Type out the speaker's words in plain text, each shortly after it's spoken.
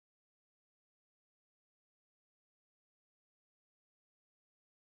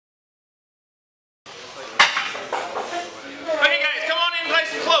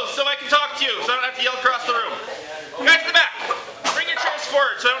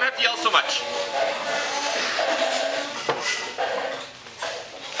don't have to yell so much.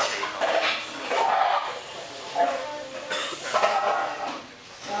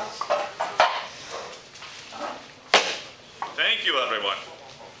 Thank you, everyone.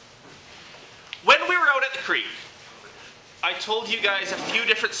 When we were out at the creek, I told you guys a few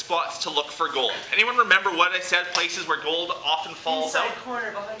different spots to look for gold. Anyone remember what I said, places where gold often falls out? Inside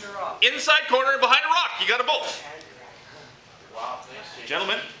corner behind a rock. Inside corner and behind a rock. You got them both.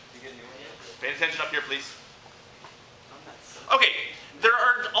 Gentlemen, pay attention up here, please. Okay, there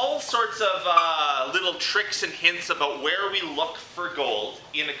are all sorts of little tricks and hints about where we look for gold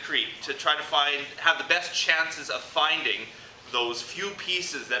in a creek to try to have the best chances of finding those few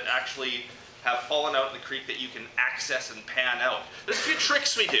pieces that actually have fallen out in the creek that you can access and pan out. There's a few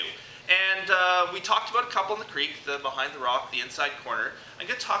tricks we do. And we talked about a couple in the creek, the behind the rock, the inside corner. I'm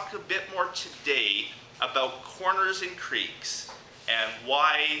going to talk a bit more today about corners in creeks and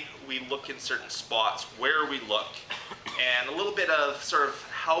why we look in certain spots, where we look, and a little bit of sort of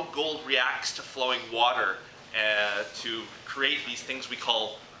how gold reacts to flowing water to create these things we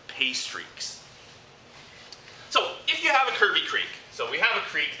call pay streaks. So if you have a curvy creek, so we have a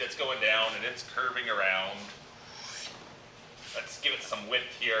creek that's going down and it's curving around. Let's give it some width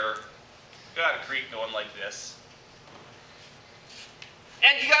here. Got a creek going like this.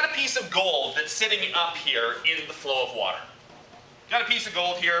 And you got a piece of gold that's sitting up here in the flow of water. Got a piece of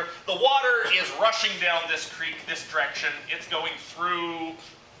gold here. The water is rushing down this creek, this direction. It's going through,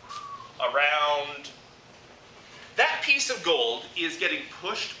 around. That piece of gold is getting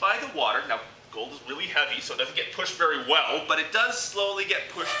pushed by the water. Now, gold is really heavy, so it doesn't get pushed very well, but it does slowly get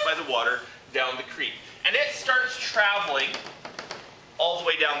pushed by the water down the creek. And it starts traveling all the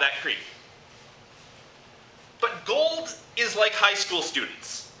way down that creek. But gold is like high school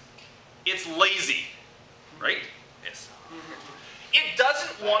students. It's lazy, right? Yes. It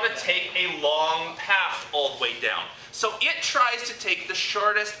doesn't want to take a long path all the way down. So it tries to take the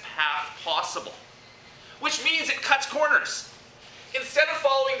shortest path possible, which means it cuts corners. Instead of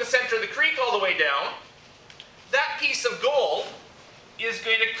following the center of the creek all the way down, that piece of gold is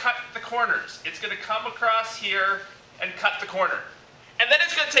going to cut the corners. It's going to come across here and cut the corner. And then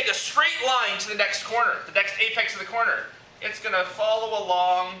it's going to take a straight line to the next corner, the next apex of the corner. It's going to follow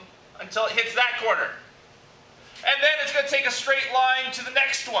along until it hits that corner. And then it's going to take a straight line to the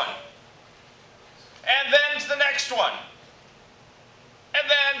next one. And then to the next one. And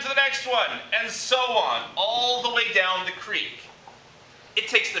then to the next one. And so on, all the way down the creek. It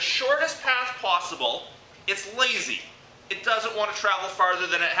takes the shortest path possible. It's lazy. It doesn't want to travel farther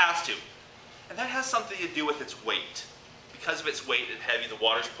than it has to. And that has something to do with its weight. Because of its weight and heavy, the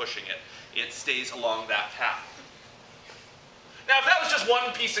water's pushing it. It stays along that path. Now, if that was just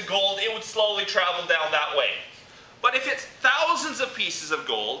one piece of gold, it would slowly travel down that way. But if it's thousands of pieces of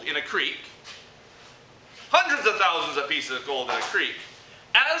gold in a creek, hundreds of thousands of pieces of gold in a creek,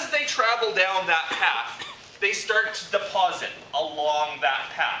 as they travel down that path, they start to deposit along that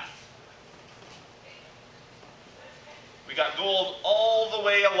path. We got gold all the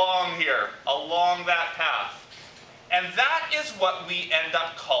way along here, along that path. And that is what we end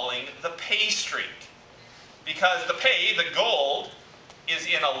up calling the pay streak. Because the pay, the gold, is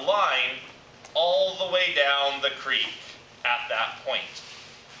in a line all the way down the creek at that point.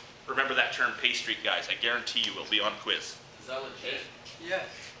 Remember that term, pay streak, guys. I guarantee you it will be on quiz. Is that legit? Yes.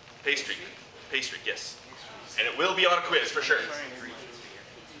 Pay streak. Pay streak, yes. And it will be on a quiz for sure.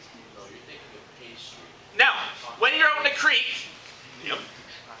 Now, when you're out in a creek,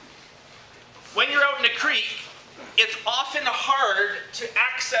 it's often hard to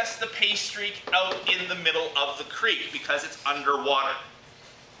access the pay streak out in the middle of the creek because it's underwater.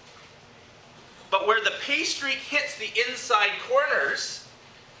 But where the pay streak hits the inside corners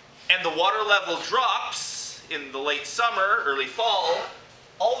and the water level drops in the late summer, early fall,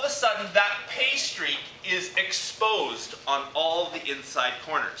 all of a sudden that pay streak is exposed on all the inside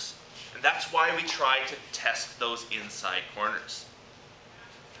corners. And that's why we try to test those inside corners.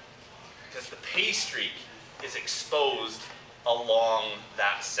 Because the pay streak is exposed along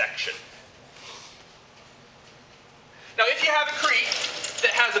that section. Now, if you have a creek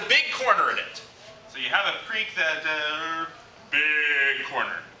that has a big corner in it, so you have a creek that, big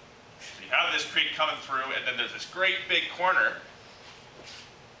corner. So you have this creek coming through, and then there's this great big corner.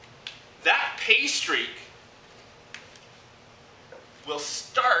 That pay streak will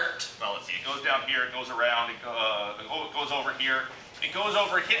start, well, let's see, it goes down here, it goes around, it goes over here, it goes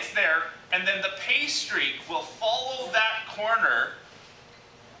over, hits there, and then the pay streak will follow that corner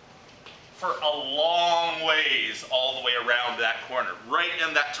for a long ways all the way around that corner, right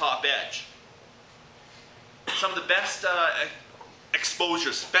in that top edge. Some of the best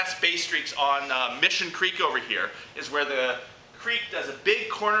exposures, best base streaks on Mission Creek over here is where the creek does a big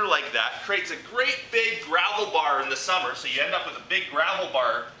corner like that, creates a great big gravel bar in the summer, so you end up with a big gravel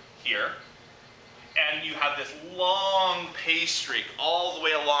bar here, and you have this long pay streak all the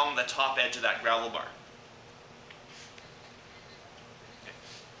way along the top edge of that gravel bar. Okay.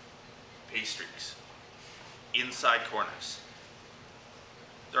 Pay streaks, inside corners.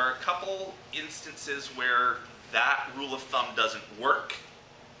 There are a couple instances where that rule of thumb doesn't work.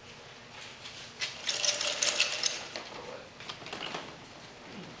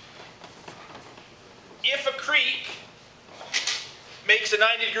 If a creek makes a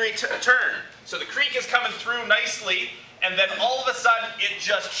 90-degree turn, so the creek is coming through nicely, and then all of a sudden it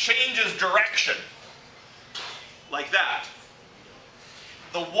just changes direction, like that.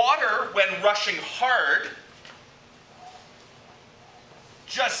 The water, when rushing hard,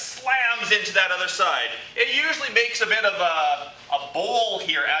 just slams into that other side. It usually makes a bit of a bowl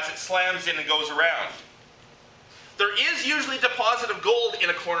here as it slams in and goes around. There is usually a deposit of gold in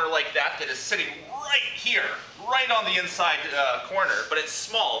a corner like that that is sitting right here, right on the inside corner, but it's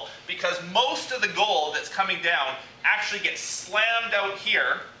small because most of the gold that's coming down actually gets slammed out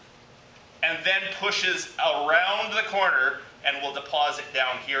here and then pushes around the corner and will deposit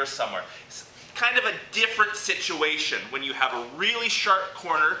down here somewhere. It's kind of a different situation when you have a really sharp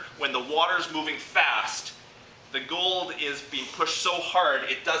corner, when the water's moving fast, the gold is being pushed so hard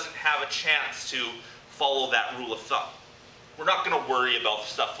it doesn't have a chance to follow that rule of thumb. We're not going to worry about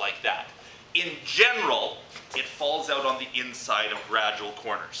stuff like that. In general, it falls out on the inside of gradual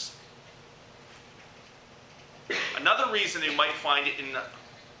corners. Another reason you might find it in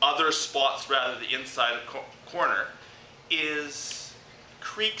other spots rather than the inside of the corner is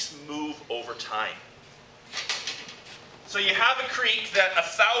creeks move over time. So you have a creek that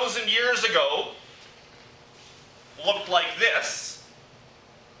 1,000 years ago looked like this,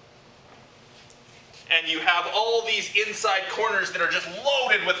 and you have all these inside corners that are just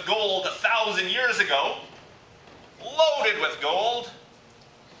loaded with gold 1,000 years ago, loaded with gold.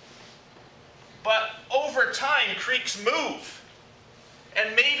 But over time, creeks move.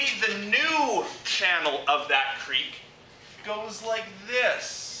 And maybe the new channel of that creek goes like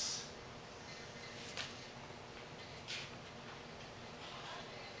this.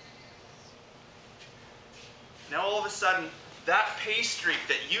 Now all of a sudden, that pay streak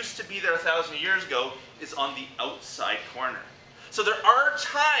that used to be there 1,000 years ago is on the outside corner. So there are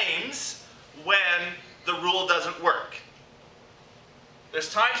times when the rule doesn't work.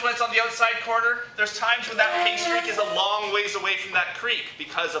 There's times when it's on the outside corner. There's times when that pay streak is a long ways away from that creek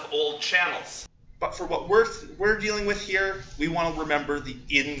because of old channels. But for what we're dealing with here, we want to remember the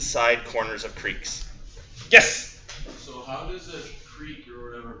inside corners of creeks. Yes? So how does a creek or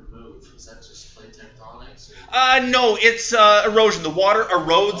whatever move? Is that just plate tectonics? No, it's erosion. The water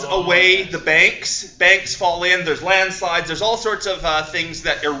erodes away the banks. Banks fall in. There's landslides. There's all sorts of things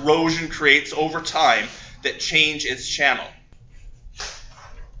that erosion creates over time that change its channel.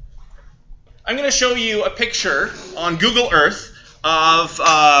 I'm going to show you a picture on Google Earth of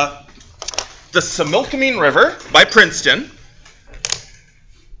the Similkameen River by Princeton.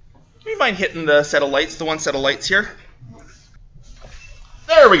 Do you mind hitting the set of lights, the one set of lights here?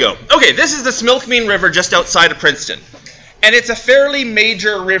 There we go. Okay, this is the Similkameen River just outside of Princeton. And it's a fairly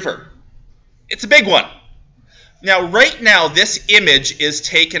major river. It's a big one. Now, right now, this image is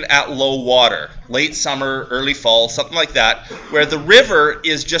taken at low water, late summer, early fall, something like that, where the river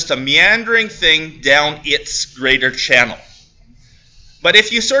is just a meandering thing down its greater channel. But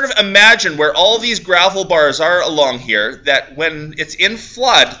if you sort of imagine where all these gravel bars are along here, that when it's in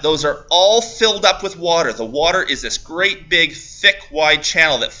flood, those are all filled up with water. The water is this great big, thick, wide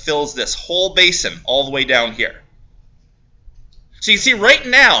channel that fills this whole basin all the way down here. So you see right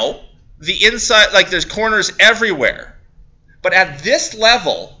now, the inside, like there's corners everywhere. But at this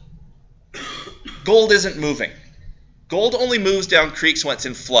level, gold isn't moving. Gold only moves down creeks when it's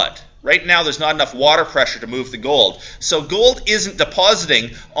in flood. Right now, there's not enough water pressure to move the gold. So gold isn't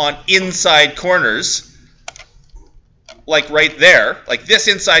depositing on inside corners, like right there, like this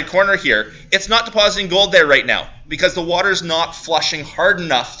inside corner here. It's not depositing gold there right now because the water's not flushing hard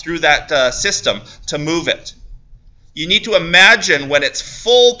enough through that system to move it. You need to imagine when it's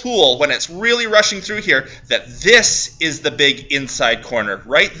full pool, when it's really rushing through here, that this is the big inside corner.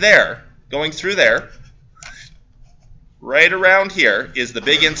 Right there, going through there, right around here is the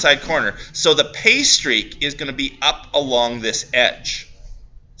big inside corner. So the pay streak is going to be up along this edge.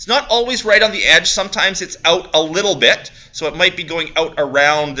 It's not always right on the edge. Sometimes it's out a little bit. So it might be going out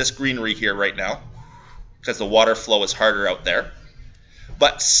around this greenery here right now because the water flow is harder out there.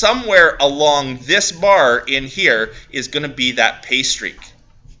 but somewhere along this bar in here is going to be that pay streak.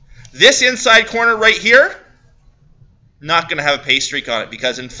 This inside corner right here, not going to have a pay streak on it,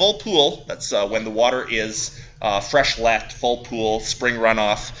 because in full pool, that's when the water is fresh let, full pool, spring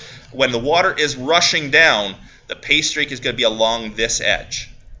runoff, when the water is rushing down, the pay streak is going to be along this edge,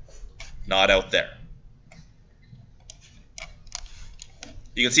 not out there.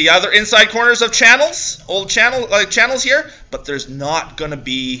 You can see other inside corners of channels, old channels here, but there's not going to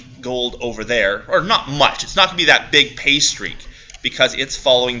be gold over there, or not much. It's not going to be that big pay streak because it's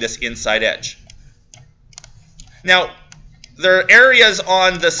following this inside edge. Now, there are areas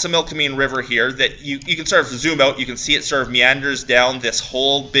on the Similkameen River here that you can sort of zoom out. You can see it sort of meanders down this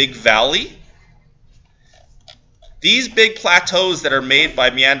whole big valley. These big plateaus that are made by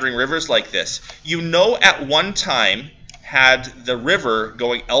meandering rivers like this, you know at one time had the river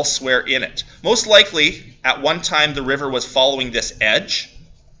going elsewhere in it. Most likely, at one time, the river was following this edge,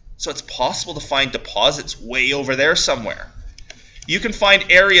 so it's possible to find deposits way over there somewhere. You can find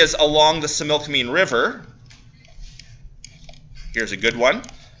areas along the Similkameen River. Here's a good one.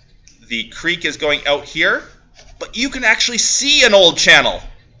 The creek is going out here, but you can actually see an old channel.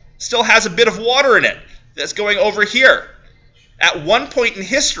 Still has a bit of water in it that's going over here. At one point in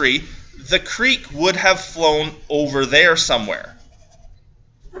history, the creek would have flown over there somewhere.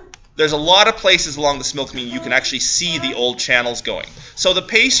 There's a lot of places along the Similkameen you can actually see the old channels going. So the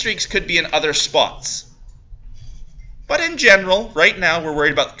pay streaks could be in other spots. But in general, right now, we're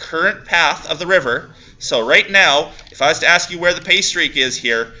worried about the current path of the river. So right now, if I was to ask you where the pay streak is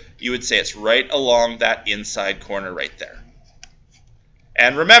here, you would say it's right along that inside corner right there.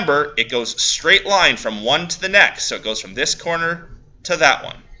 And remember, it goes straight line from one to the next. So it goes from this corner to that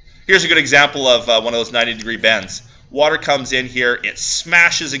one. Here's a good example of one of those 90-degree bends. Water comes in here, it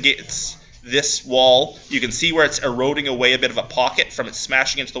smashes against this wall. You can see where it's eroding away a bit of a pocket from it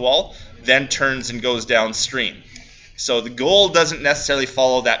smashing into the wall, then turns and goes downstream. So the gold doesn't necessarily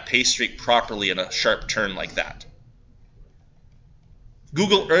follow that pay streak properly in a sharp turn like that.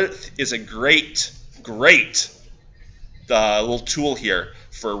 Google Earth is a great little tool here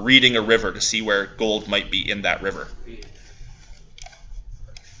for reading a river to see where gold might be in that river.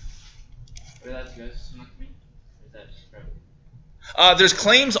 There's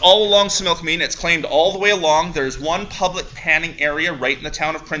claims all along Similkameen. It's claimed all the way along. There's one public panning area right in the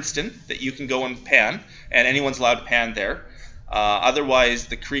town of Princeton that you can go and pan, and anyone's allowed to pan there. Otherwise,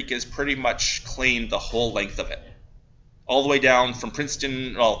 the creek is pretty much claimed the whole length of it. All the way down from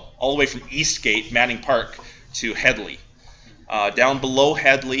Princeton, well, all the way from Eastgate, Manning Park, to Headley. Down below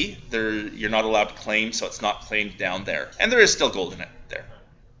Headley, you're not allowed to claim, so it's not claimed down there. And there is still gold in it there.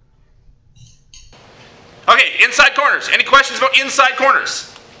 Okay, inside corners. Any questions about inside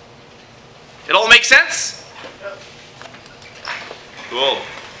corners? It all make sense? Cool.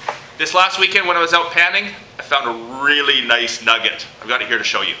 This last weekend when I was out panning, I found a really nice nugget. I've got it here to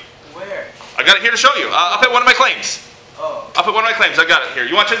show you. Where? I got it here to show you. Up at one of my claims. Oh. Up at one of my claims. I got it here.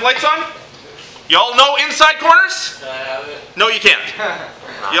 You want to turn the lights on? Y'all know inside corners? Can I have it? No, you can't.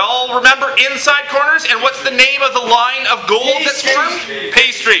 Y'all remember inside corners? And what's the name of the line of gold that's formed?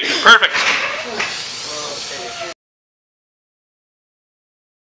 Pay streak. Perfect.